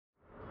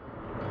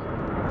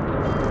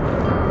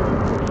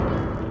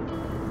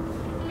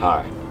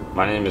Hi,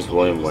 my name is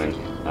Wynn,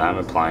 and I'm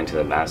applying to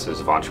the Masters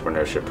of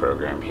Entrepreneurship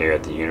program here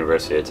at the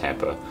University of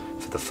Tampa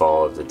for the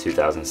fall of the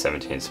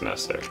 2017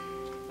 semester.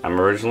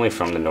 I'm originally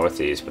from the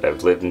Northeast, but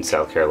I've lived in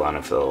South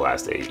Carolina for the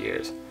last 8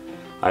 years.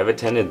 I've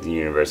attended the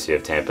University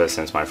of Tampa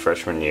since my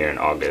freshman year in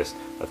August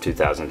of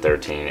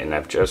 2013, and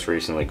I've just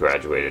recently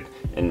graduated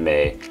in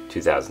May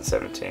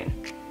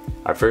 2017.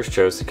 I first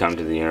chose to come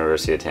to the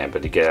University of Tampa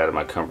to get out of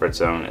my comfort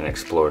zone and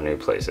explore new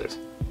places.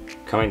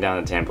 Coming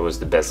down to Tampa was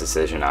the best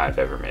decision I've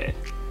ever made.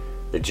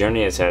 The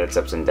journey has had its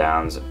ups and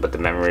downs, but the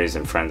memories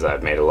and friends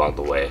I've made along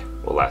the way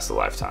will last a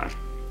lifetime.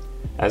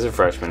 As a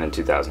freshman in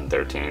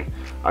 2013,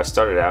 I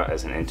started out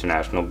as an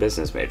international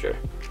business major.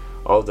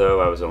 Although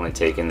I was only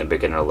taking the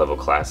beginner level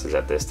classes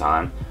at this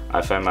time,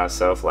 I found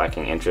myself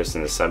lacking interest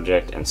in the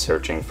subject and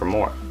searching for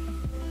more.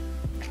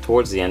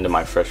 Towards the end of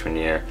my freshman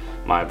year,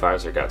 my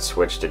advisor got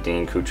switched to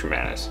Dean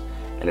Kuchermanis,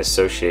 an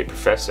associate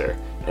professor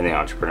in the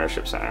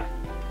Entrepreneurship Center.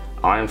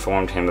 I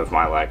informed him of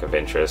my lack of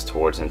interest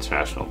towards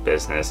international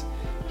business.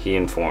 He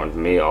informed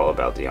me all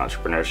about the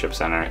Entrepreneurship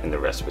Center, and the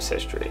rest was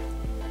history.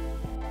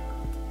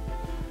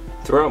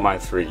 Throughout my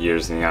 3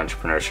 years in the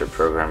entrepreneurship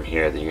program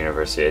here at the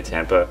University of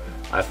Tampa,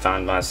 I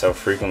found myself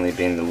frequently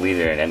being the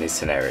leader in any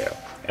scenario,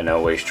 and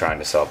always trying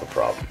to solve a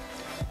problem.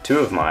 2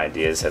 of my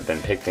ideas have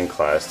been picked in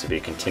class to be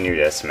continued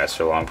as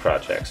semester-long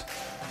projects.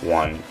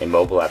 One, a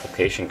mobile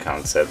application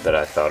concept that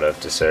I thought of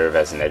to serve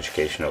as an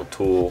educational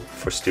tool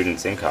for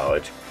students in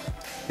college.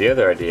 The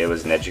other idea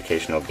was an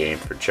educational game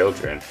for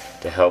children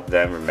to help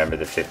them remember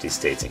the 50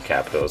 states and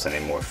capitals in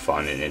a more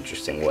fun and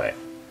interesting way.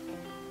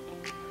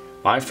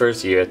 My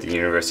first year at the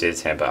University of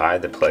Tampa, I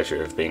had the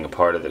pleasure of being a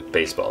part of the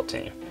baseball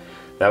team.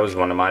 That was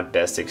one of my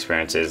best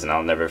experiences, and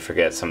I'll never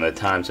forget some of the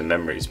times and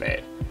memories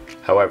made.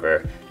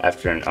 However,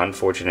 after an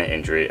unfortunate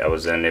injury, I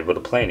was unable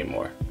to play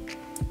anymore.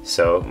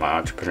 So, my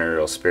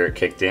entrepreneurial spirit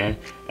kicked in,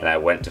 and I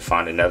went to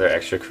find another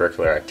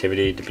extracurricular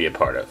activity to be a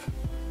part of.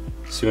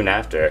 Soon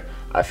after,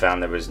 I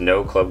found there was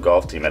no club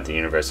golf team at the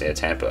University of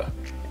Tampa,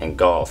 and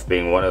golf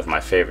being one of my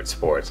favorite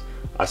sports,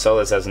 I saw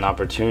this as an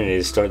opportunity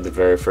to start the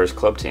very first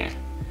club team.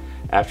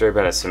 After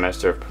about a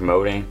semester of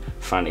promoting,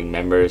 finding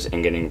members,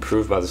 and getting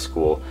approved by the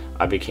school,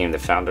 I became the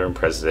founder and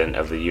president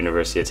of the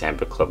University of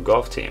Tampa club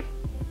golf team.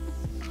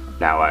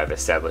 Now I have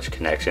established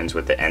connections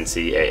with the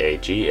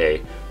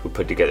NCAAGA, who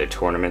put together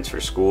tournaments for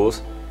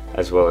schools,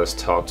 as well as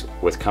talked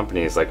with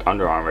companies like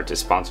Under Armour to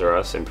sponsor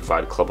us and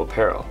provide club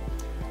apparel.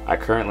 I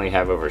currently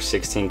have over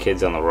 16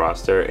 kids on the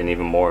roster, and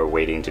even more are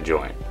waiting to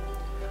join.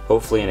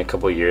 Hopefully in a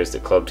couple years the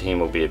club team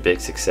will be a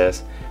big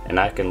success, and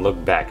I can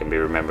look back and be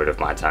remembered of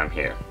my time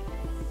here.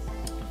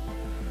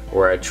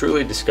 Where I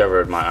truly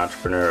discovered my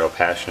entrepreneurial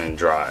passion and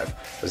drive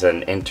was at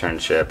an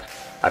internship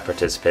I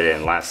participated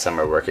in last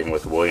summer working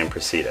with Wynn,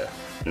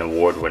 an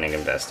award-winning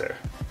investor.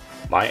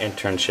 My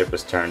internship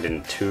was turned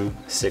into 2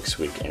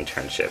 6-week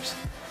internships.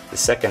 The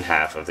second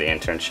half of the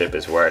internship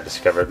is where I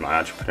discovered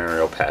my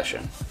entrepreneurial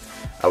passion.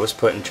 I was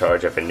put in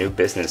charge of a new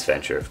business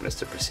venture of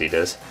Mr.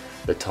 Presida's,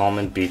 the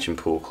Tallman Beach and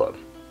Pool Club.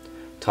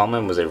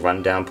 Tallman was a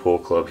rundown pool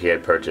club he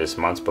had purchased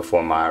months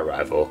before my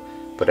arrival,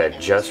 but had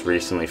just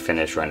recently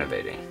finished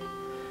renovating.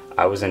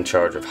 I was in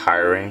charge of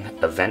hiring,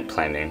 event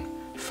planning,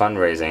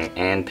 fundraising,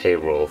 and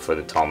payroll for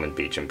the Tallman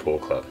Beach and Pool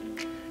Club.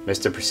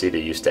 Mr.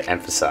 Presida used to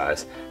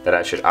emphasize that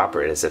I should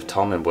operate as if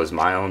Tallman was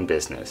my own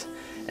business,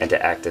 and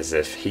to act as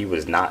if he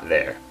was not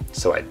there,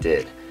 so I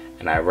did.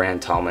 And I ran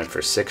Tallman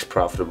for 6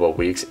 profitable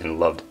weeks and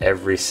loved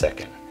every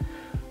second.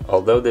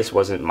 Although this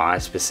wasn't my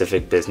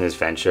specific business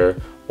venture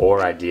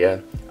or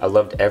idea, I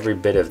loved every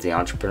bit of the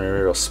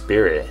entrepreneurial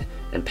spirit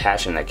and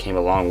passion that came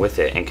along with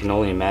it, and can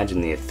only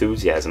imagine the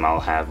enthusiasm I'll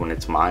have when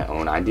it's my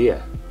own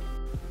idea.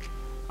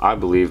 I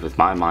believe with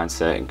my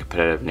mindset and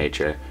competitive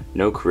nature,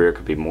 no career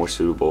could be more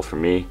suitable for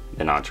me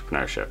than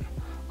entrepreneurship.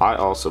 I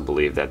also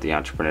believe that the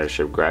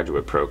Entrepreneurship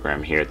Graduate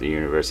Program here at the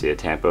University of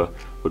Tampa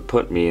would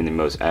put me in the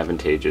most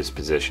advantageous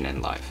position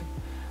in life.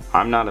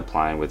 I'm not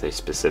applying with a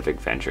specific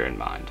venture in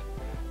mind,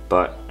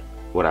 but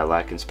what I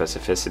lack in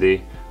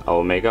specificity, I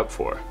will make up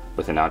for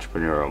with an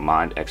entrepreneurial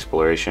mind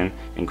exploration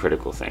and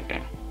critical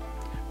thinking.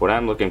 What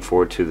I'm looking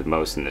forward to the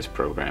most in this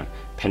program,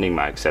 pending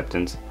my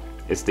acceptance,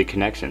 is the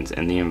connections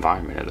and the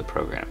environment of the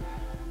program.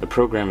 The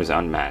program is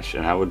unmatched,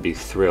 and I would be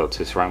thrilled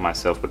to surround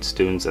myself with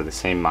students of the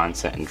same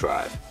mindset and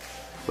drive.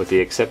 With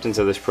the acceptance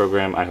of this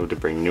program, I hope to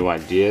bring new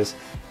ideas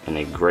and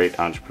a great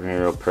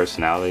entrepreneurial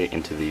personality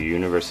into the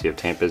University of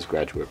Tampa's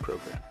graduate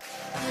program.